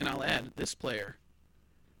 And I'll add, this player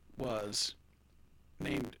was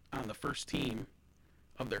named on the first team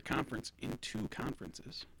of their conference in 2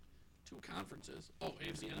 conferences. 2 conferences? Oh,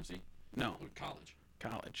 AFC, NFC? No. Or college?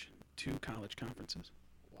 College. 2 college conferences.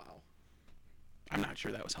 Wow. I'm not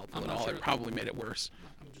sure that was helpful I'm at not all. sure It probably made it worse.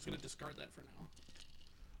 I'm just going to discard that for now.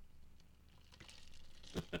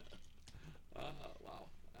 Wow.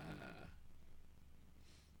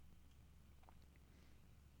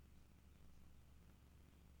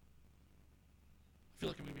 I feel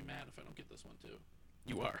like I'm going to be mad if I don't get this one, too.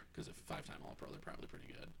 You are. Because if 5-time All-Pro, they're probably pretty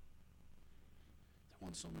good. They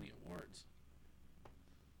won so many awards.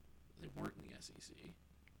 They weren't in the SEC.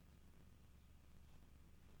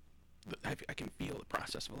 I can feel the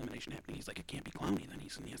process of elimination happening. He's like, it can't be Clowney, then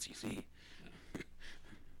he's in the SEC.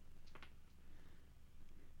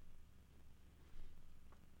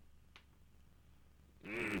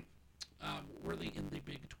 Yeah. Were they in the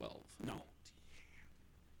Big 12? No.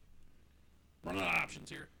 Running out of options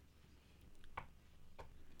here.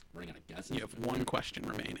 Running out of guesses. You have 1 question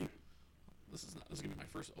remaining. This is gonna be my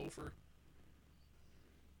first offer.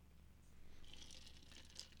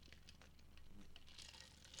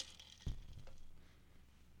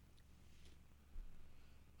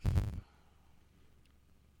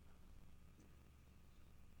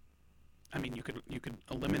 I mean, you could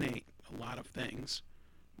eliminate a lot of things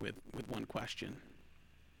with 1 question.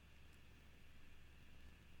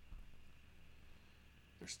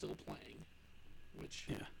 They're still playing, which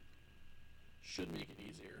Yeah. should make it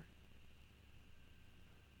easier.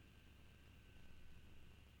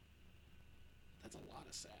 That's a lot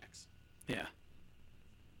of sacks. Yeah.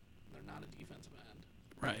 They're not a defensive end.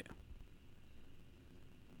 Right.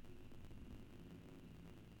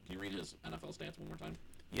 Can you read his NFL stats one more time?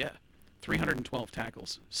 Yeah. 312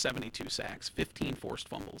 tackles, 72 sacks, 15 forced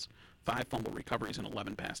fumbles, 5 fumble recoveries, and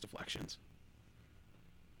 11 pass deflections.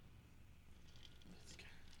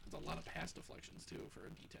 That's a lot of pass deflections, too, for a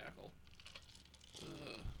D tackle.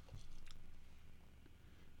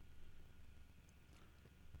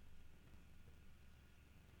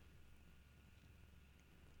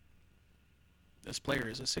 This player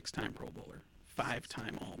is a 6-time Pro Bowler,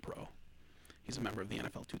 5-time All-Pro. He's a member of the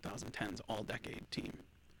NFL 2010's All-Decade team.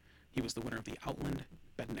 He was the winner of the Outland,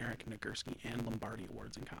 Bednarik, Nagurski, and Lombardi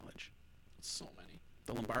Awards in college. So many.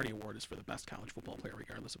 The Lombardi Award is for the best college football player,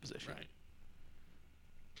 regardless of position. Right.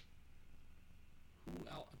 Who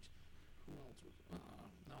else? Was?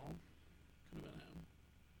 No. Could have been him.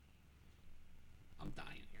 I'm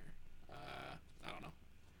dying here. I don't know.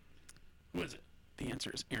 Who is it? The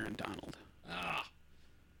answer is Aaron Donald.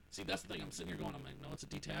 See, that's the thing. I'm sitting here going, I'm like, no, it's a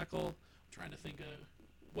D tackle. I'm trying to think of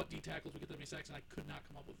what D tackles would get that many sacks, and I could not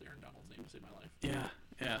come up with Aaron Donald's name to save my life.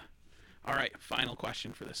 Yeah. All right, final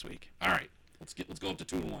question for this week. All right, let's go up to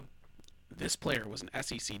 2-1. This player was an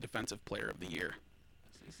SEC Defensive Player of the Year.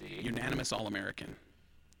 SEC. Unanimous All-American.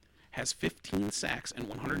 Has 15 sacks and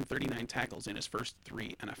 139 tackles in his first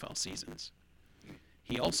 3 NFL seasons.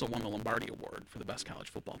 He also won the Lombardi Award for the best college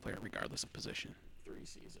football player, regardless of position. 3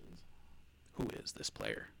 seasons. Who is this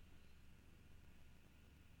player?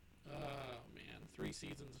 Oh, man. 3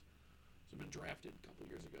 seasons. He's been drafted a couple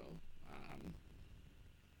years ago.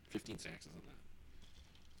 15 sacks isn't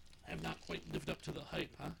that? I have not quite lived up to the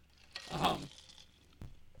hype, huh?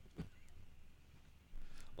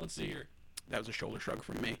 Let's see here. That was a shoulder shrug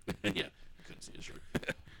from me. Yeah, I couldn't see his shirt.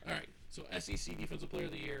 All right, so SEC Defensive Player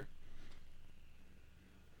of the Year.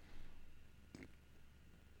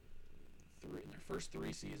 In their first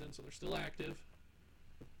 3 seasons, so they're still active.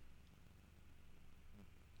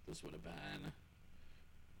 This would have been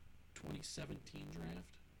 2017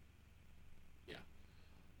 draft. Yeah.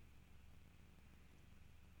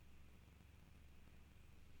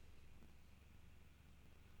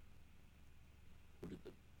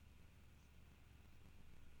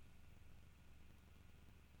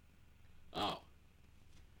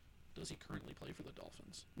 Does he currently play for the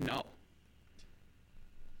Dolphins? No.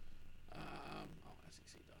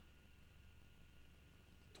 SEC duh.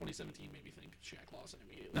 2017 made me think Shaq Lawson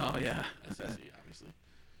immediately. Oh, yeah. SEC, obviously.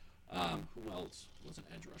 Who else was an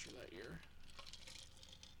edge rusher that year?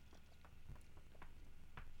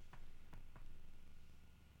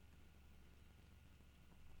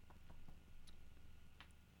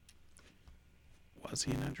 Was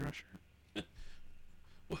he an edge rusher?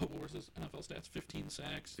 What was his NFL stats? 15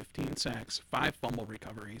 sacks. 15 sacks, 5 fumble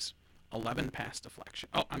recoveries, 11 pass deflection.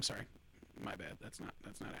 Oh, I'm sorry. My bad. That's not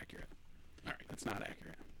accurate. All right. That's not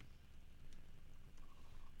accurate.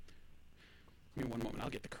 Give me one moment. I'll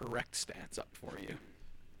get the correct stats up for you.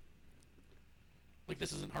 Like,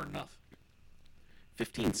 this isn't hard enough.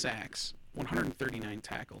 15 sacks, 139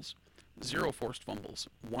 tackles, 0 forced fumbles,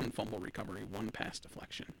 1 fumble recovery, 1 pass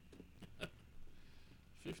deflection.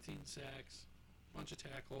 15 sacks, bunch of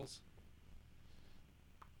tackles.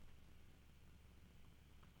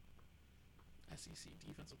 SEC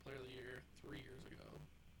Defensive Player of the Year 3 years ago.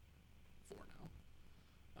 4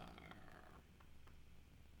 now.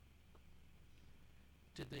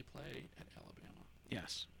 Did they play at Alabama?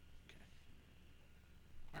 Yes. Okay.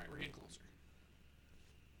 All right, we're getting closer.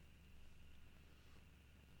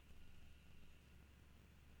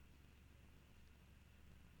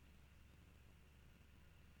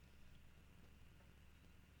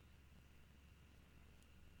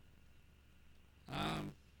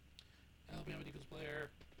 Alabama defensive player.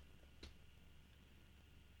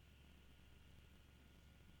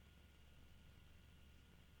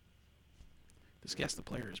 This guess the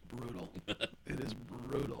player is brutal. It is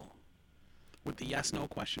brutal. With the yes/no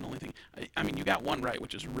question, only thing. I mean, you got one right,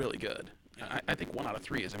 which is really good. I think 1 out of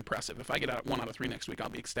 3 is impressive. If I get out 1 out of 3 next week, I'll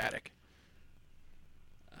be ecstatic.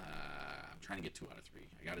 I'm trying to get 2 out of 3.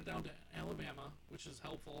 I got it down to Alabama, which is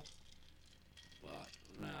helpful. But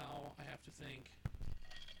now I have to think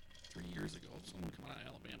 3 years ago, someone coming out of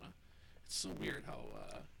Alabama. It's so weird how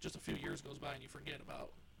just a few years goes by and you forget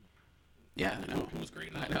about Yeah, I know. who was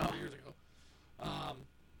great I know. 3 years ago.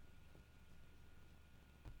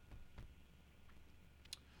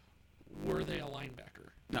 Were they a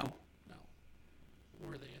linebacker? No. No.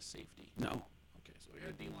 Were they a safety? No. Okay, so we got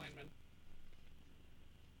a D lineman.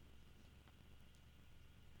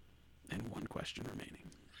 And 1 question remaining.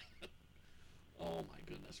 Oh my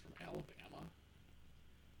goodness, from Alabama.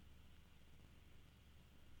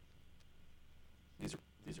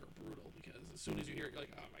 These are brutal because as soon as you hear it, you're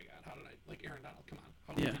like, oh my god, how did I, like Aaron Donald, come on.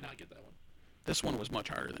 How did I not get that one? This one was much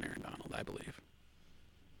harder than Aaron Donald, I believe.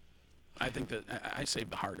 I think that I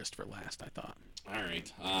saved the hardest for last, I thought. All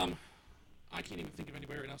right. I can't even think of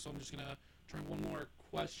anybody right now, so I'm just going to try one more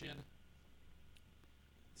question.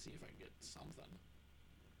 Let's see if I can get something.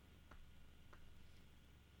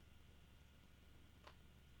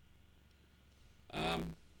 Man.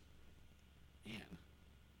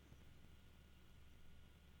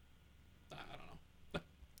 I don't know.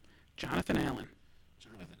 Jonathan Allen,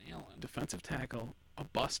 Jonathan Allen. defensive tackle, a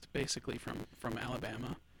bust basically from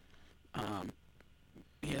Alabama.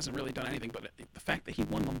 He hasn't really done anything, but the fact that he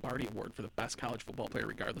won Lombardi Award for the best college football player,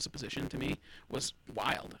 regardless of position, to me was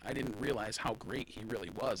wild. I didn't realize how great he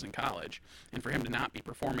really was in college, and for him to not be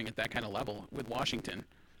performing at that kind of level with Washington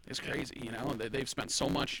is crazy. You know, they've spent so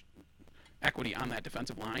much equity on that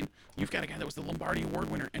defensive line. You've got a guy that was the Lombardi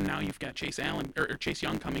Award winner, and now you've got Chase Allen or Chase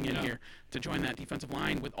Young coming in here to join that defensive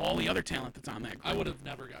line with all the other talent that's on that group. I would have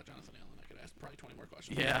never got Jonathan Allen. I could ask probably 20 more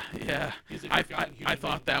questions. Yeah. I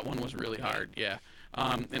thought that one was really hard. Yeah.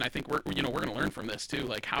 And I think we're going to learn from this too,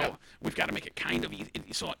 like how we've got to make it kind of easy.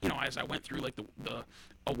 So, as I went through like the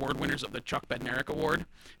award winners of the Chuck Bednarik Award,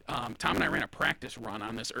 Tom and I ran a practice run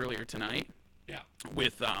on this earlier tonight. Yeah.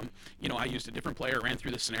 With, I used a different player, ran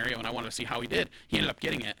through the scenario, and I wanted to see how he did. He ended up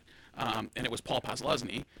getting it, and it was Paul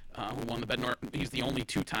Posluszny, who won the he's the only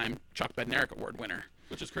 2-time Chuck Bednarik Award winner.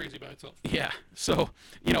 Which is crazy by itself. Yeah. So,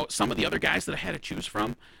 some of the other guys that I had to choose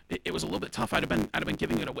from, it was a little bit tough. I'd have been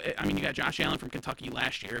giving it away. I mean, you got Josh Allen from Kentucky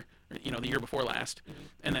last year, the year before last,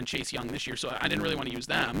 and then Chase Young this year. So I didn't really want to use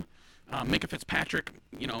them. Micah Fitzpatrick,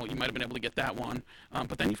 you might have been able to get that one.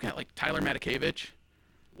 But then you've got like Tyler Matakevich.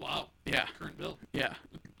 Wow. Yeah. Current bill. Yeah.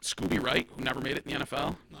 Scooby Wright, who never made it in the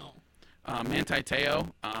NFL. No. Manti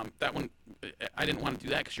Te'o. That one, I didn't want to do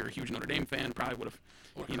that because you're a huge Notre Dame fan. Probably would have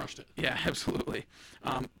crushed it. Yeah, absolutely.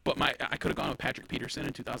 But I could have gone with Patrick Peterson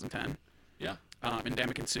in 2010. Yeah. And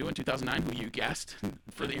Ndamukong Suh in 2009, who you guessed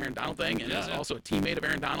for the Aaron Donald thing, and is also a teammate of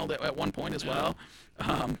Aaron Donald at one point as well.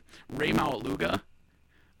 Ray Maualuga.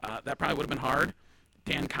 That probably would have been hard.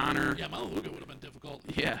 Dan Connor. Yeah, Malaluga would have been difficult.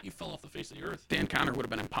 Yeah. He fell off the face of the earth. Dan Connor would have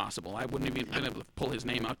been impossible. I wouldn't have even been able to pull his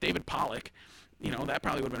name out. David Pollock, that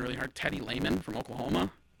probably would have been really hard. Teddy Lehman from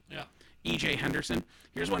Oklahoma. Yeah. E.J. Henderson.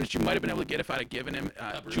 Here's one that you might have been able to get if I'd have given him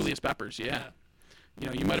Julius Peppers. Yeah.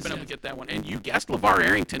 You might have been able to get that one. And you guessed LeVar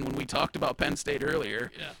Arrington when we talked about Penn State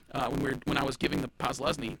earlier. Yeah. When I was giving the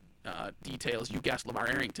Poslesny details, you guessed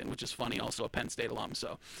LeVar Arrington, which is funny, also a Penn State alum.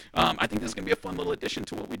 So I think this is going to be a fun little addition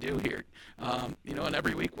to what we do here. And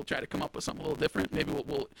every week we'll try to come up with something a little different. Maybe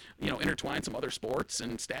we'll intertwine some other sports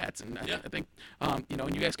and stats. And I think, and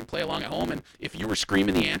you guys can play along at home. And if you were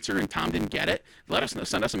screaming the answer and Tom didn't get it, let us know.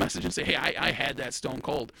 Send us a message and say, hey, I had that stone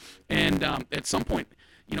cold. And at some point,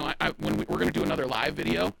 when we're going to do another live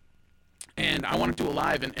video, and I want to do a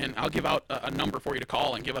live, and I'll give out a number for you to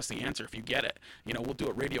call and give us the answer if you get it. We'll do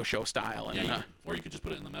it radio show style. And, or you could just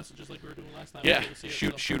put it in the messages like we were doing last time. Yeah,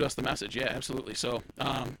 shoot us the message. Yeah, absolutely. So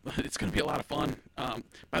it's going to be a lot of fun.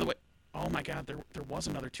 By the way, oh my God, there was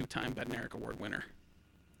another 2-time Bednarik Award winner.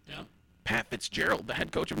 Yeah. Pat Fitzgerald, the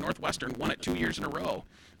head coach of Northwestern, won it 2 years in a row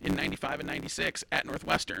in 95 and 96 at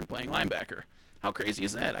Northwestern playing linebacker. How crazy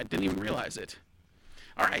is that? I didn't even realize it.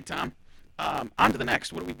 All right, Tom. On to the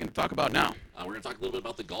next. What are we going to talk about now? We're going to talk a little bit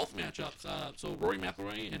about the golf matchups. So Rory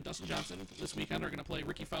McIlroy and Dustin Johnson this weekend are going to play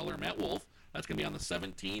Ricky Fowler and Matt Wolff. That's going to be on the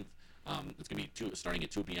 17th. It's going to be starting at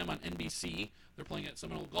 2 p.m. on NBC. They're playing at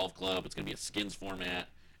Seminole Golf Club. It's going to be a skins format.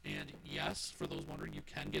 And yes, for those wondering, you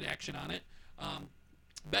can get action on it.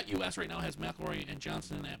 BetUS right now has McIlroy and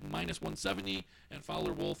Johnson at -170 and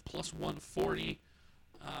Fowler Wolff +140.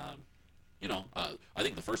 I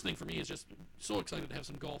think the first thing for me is just so excited to have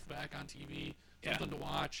some golf back on TV, something to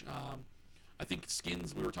watch. I think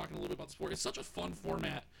skins, we were talking a little bit about the sport, it's such a fun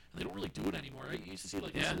format, and they don't really do it anymore. Right? You used to see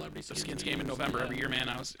like the celebrity skins game in November every year, man.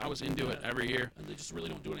 I was into it every year. And they just really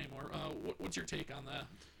don't do it anymore. What's your take on that?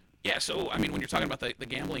 Yeah, so, when you're talking about the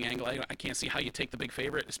gambling angle, I can't see how you take the big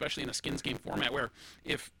favorite, especially in a skins game format where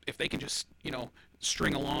if they can just,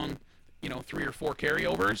 string along, 3 or 4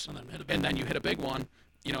 carryovers, and then you hit a big one,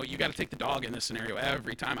 you got to take the dog in this scenario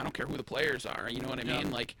every time. I don't care who the players are. You know what I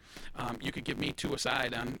mean? Like, you could give me 2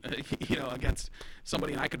 aside on, against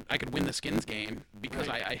somebody, and I could win the skins game because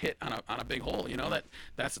I hit on a big hole.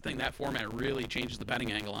 That's the thing. That format really changes the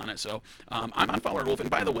betting angle on it. So I'm on Fowler and Wolff.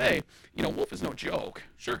 And by the way, Wolff is no joke.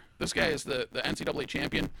 Sure. This guy is the NCAA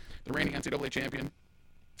champion, the reigning NCAA champion.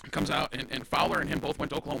 Comes out, and Fowler and him both went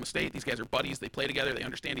to Oklahoma State. These guys are buddies. They play together. They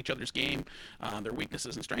understand each other's game, their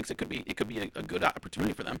weaknesses and strengths. It could be a good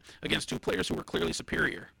opportunity for them against 2 players who are clearly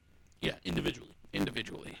superior. Yeah,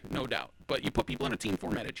 individually, no doubt. But you put people in a team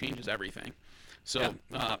format, it changes everything. So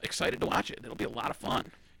excited to watch it. It'll be a lot of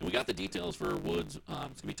fun. And we got the details for Woods. It's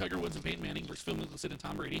going to be Tiger Woods and Peyton Manning versus Phil Mickelson and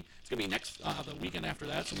Tom Brady. It's going to be next the weekend after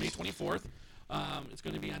that, so May 24th. It's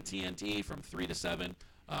going to be on TNT from 3 to 7.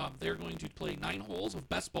 They're going to play 9 holes of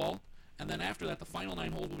best ball, and then after that, the final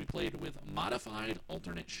 9 holes will be played with modified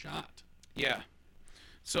alternate shot. Yeah.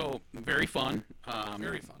 So very fun.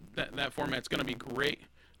 Very fun. That format's going to be great.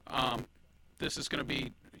 This is going to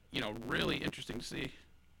be, really interesting to see.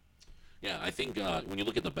 Yeah, I think when you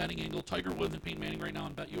look at the betting angle, Tiger Woods and Peyton Manning right now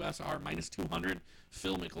on BetUS are -200.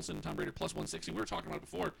 Phil Mickelson and Tom Brady +160. We were talking about it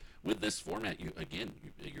before. With this format, you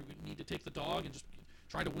need to take the dog and just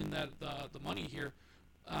try to win the money here.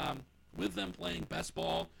 With them playing best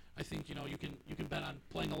ball, I think you can bet on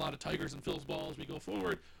playing a lot of Tigers and Phil's ball as we go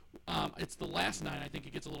forward. It's the last 9. I think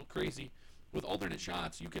it gets a little crazy with alternate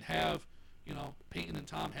shots. You could have Peyton and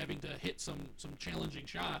Tom having to hit some challenging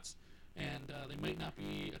shots, and they might not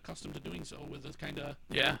be accustomed to doing so with this kind of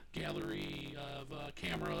gallery of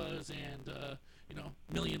cameras and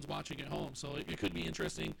millions watching at home. So it could be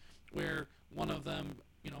interesting where one of them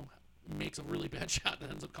makes a really bad shot that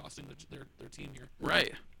ends up costing their team here.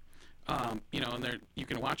 Right. And you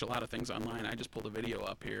can watch a lot of things online. I just pulled a video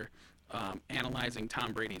up here analyzing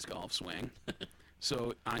Tom Brady's golf swing.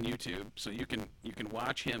 So on YouTube, so you can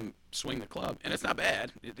watch him swing the club, and it's not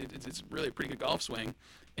bad. It's really a pretty good golf swing,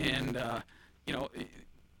 and the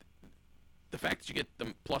fact that you get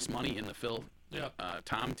the plus money in the Phil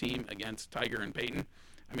Tom team against Tiger and Peyton.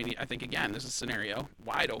 I mean, I think, again, this is a scenario,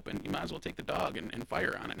 wide open. You might as well take the dog and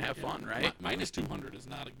fire on it and have fun, right? -200 is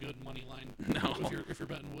not a good money line if you're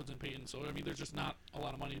betting Woods and Peyton. So, I mean, there's just not a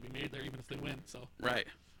lot of money to be made there, even if they win. So Right.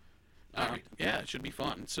 All right. Yeah, it should be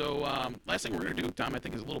fun. So last thing we're going to do, Tom, I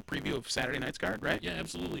think, is a little preview of Saturday night's card, right? Yeah,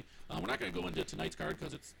 absolutely. We're not going to go into tonight's card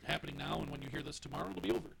because it's happening now, and when you hear this tomorrow, it'll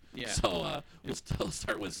be over. Yeah. So we'll still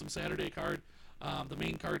start with some Saturday card. The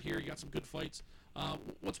main card here, you got some good fights.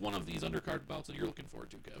 What's one of these undercard bouts that you're looking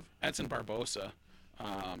forward to, Kev? Edson Barbosa.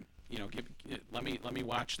 Let me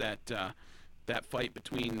watch that that fight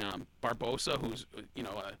between Barbosa, who's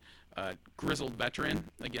a grizzled veteran,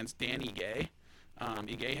 against Danny Gay.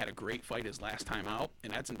 Ige had a great fight his last time out,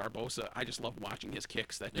 and Edson Barbosa, I just love watching his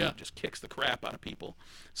kicks. That dude just kicks the crap out of people.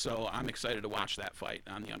 So I'm excited to watch that fight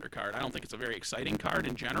on the undercard. I don't think it's a very exciting card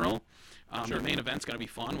in general. The main event's going to be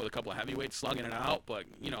fun with a couple of heavyweights slugging it out, but,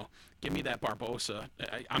 give me that Barbosa.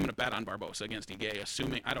 I'm going to bet on Barbosa against Ige,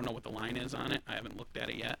 assuming, I don't know what the line is on it. I haven't looked at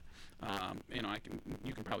it yet.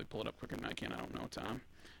 You can probably pull it up quicker than I can. I don't know, Tom.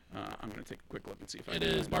 I'm going to take a quick look and see if I can. It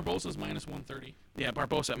is Barbosa's minus 130. Yeah,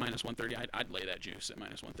 Barbosa at minus 130. I'd lay that juice at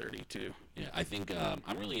minus 130 too. Yeah, I think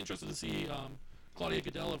I'm really interested to see Claudia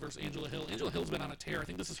Gadelha versus Angela Hill. Angela Hill's been on a tear. I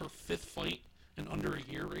think this is her 5th fight in under a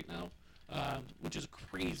year right now, which is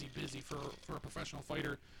crazy busy for a professional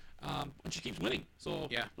fighter. And she keeps winning. So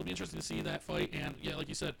it'll be interesting to see that fight. And yeah, like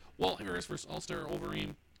you said, Walt Harris versus Ulster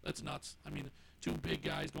Overeem. That's nuts. I mean, 2 big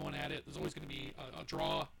guys going at it. There's always going to be a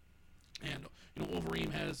draw. And,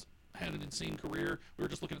 Overeem has had an insane career. We were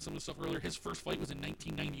just looking at some of the stuff earlier. His first fight was in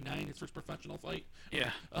 1999, his first professional fight. Yeah.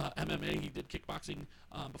 MMA, he did kickboxing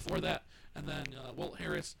before that. And then Walt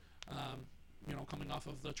Harris, coming off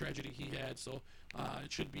of the tragedy he had. So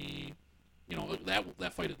it should be,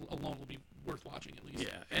 that fight alone will be worth watching at least.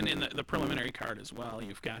 Yeah, and in the preliminary card as well,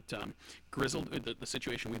 you've got grizzled, the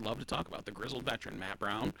situation we love to talk about, the grizzled veteran, Matt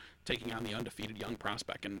Brown, taking on the undefeated young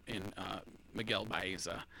prospect in Miguel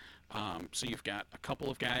Baeza. So you've got a couple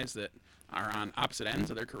of guys that are on opposite ends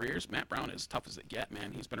of their careers. Matt Brown is tough as it get,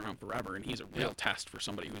 man. He's been around forever, and he's a real test for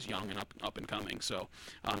somebody who's young and up and coming. So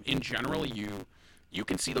in general, you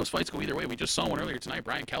can see those fights go either way. We just saw one earlier tonight.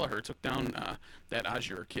 Brian Kelleher took down that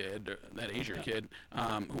Azure kid,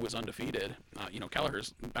 who was undefeated.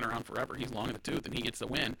 Kelleher's been around forever. He's long in the tooth, and he gets the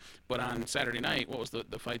win. But on Saturday night, what was the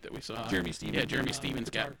fight that we saw? Jeremy Stevens. Yeah, Jeremy Stevens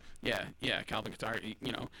got. Calvin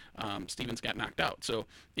Qatar. Stevens got knocked out. So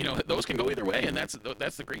those can go either way, and that's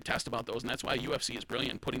the great test about those, and that's why UFC is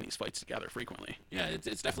brilliant in putting these fights together frequently. Yeah,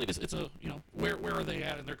 it's definitely just where are they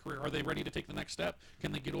at in their career? Are they ready to take the next step?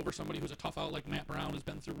 Can they get over somebody who's a tough out like Matt Brown has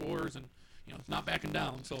been through wars and not backing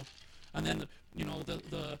down? So, and then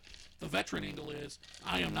the veteran angle is,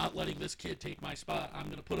 I am not letting this kid take my spot. I'm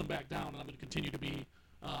going to put him back down, and I'm going to continue to be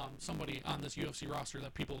somebody on this UFC roster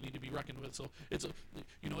that people need to be reckoned with. So it's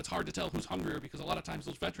it's hard to tell who's hungrier, because a lot of times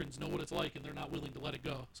those veterans know what it's like and they're not willing to let it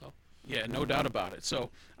go. So. Yeah, no doubt about it. So,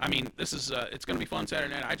 I mean, this is it's going to be fun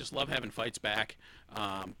Saturday night. I just love having fights back.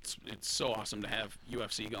 It's so awesome to have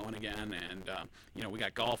UFC going again, and we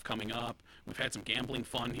got golf coming up. We've had some gambling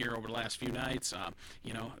fun here over the last few nights.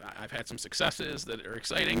 I've had some successes that are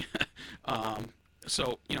exciting.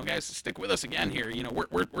 So, guys, stick with us again here.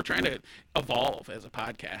 We're trying to evolve as a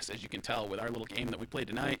podcast, as you can tell with our little game that we played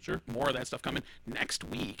tonight. Sure. More of that stuff coming next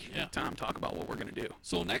week. Yeah. Tom, talk about what we're going to do.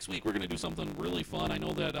 So next week we're going to do something really fun. I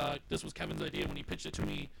know that this was Kevin's idea when he pitched it to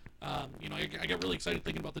me. I got really excited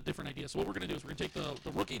thinking about the different ideas. So what we're going to do is we're going to take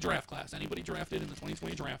the rookie draft class. Anybody drafted in the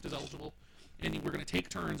 2020 draft is eligible. And we're going to take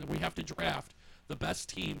turns, and we have to draft the best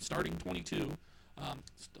team starting 22,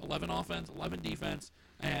 11 offense, 11 defense,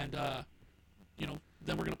 and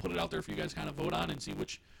then we're going to put it out there for you guys to kind of vote on and see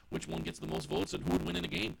which one gets the most votes and who would win in a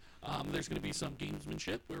game. There's going to be some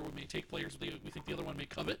gamesmanship where we may take players we think the other one may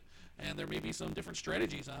covet, and there may be some different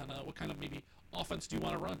strategies on what kind of maybe offense do you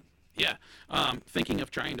want to run. Yeah, thinking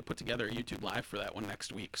of trying to put together a YouTube Live for that one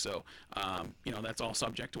next week. So, that's all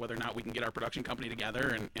subject to whether or not we can get our production company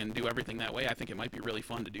together and do everything that way. I think it might be really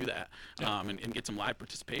fun to do that, and get some live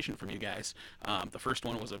participation from you guys. The first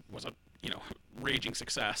one was a raging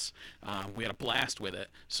success. We had a blast with it.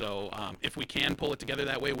 So if we can pull it together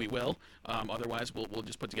that way, we will. Otherwise, we'll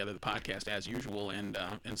just put together the podcast as usual and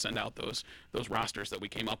send out those rosters that we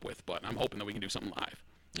came up with. But I'm hoping that we can do something live.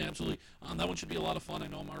 Yeah, absolutely. That one should be a lot of fun. I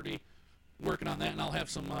know I'm already working on that, and I'll have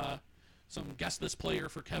some guess this player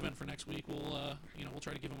for Kevin for next week. We'll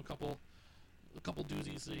try to give him a couple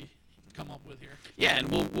doozies to come up with here. Yeah, and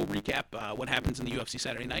we'll recap what happens in the UFC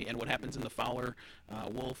Saturday night and what happens in the Fowler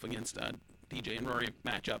Wolf against DJ and Rory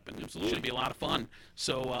matchup, and it should be a lot of fun.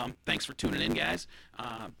 So thanks for tuning in, guys.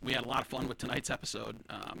 We had a lot of fun with tonight's episode.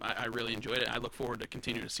 I really enjoyed it. I look forward to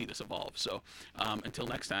continuing to see this evolve. So until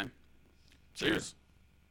next time, cheers.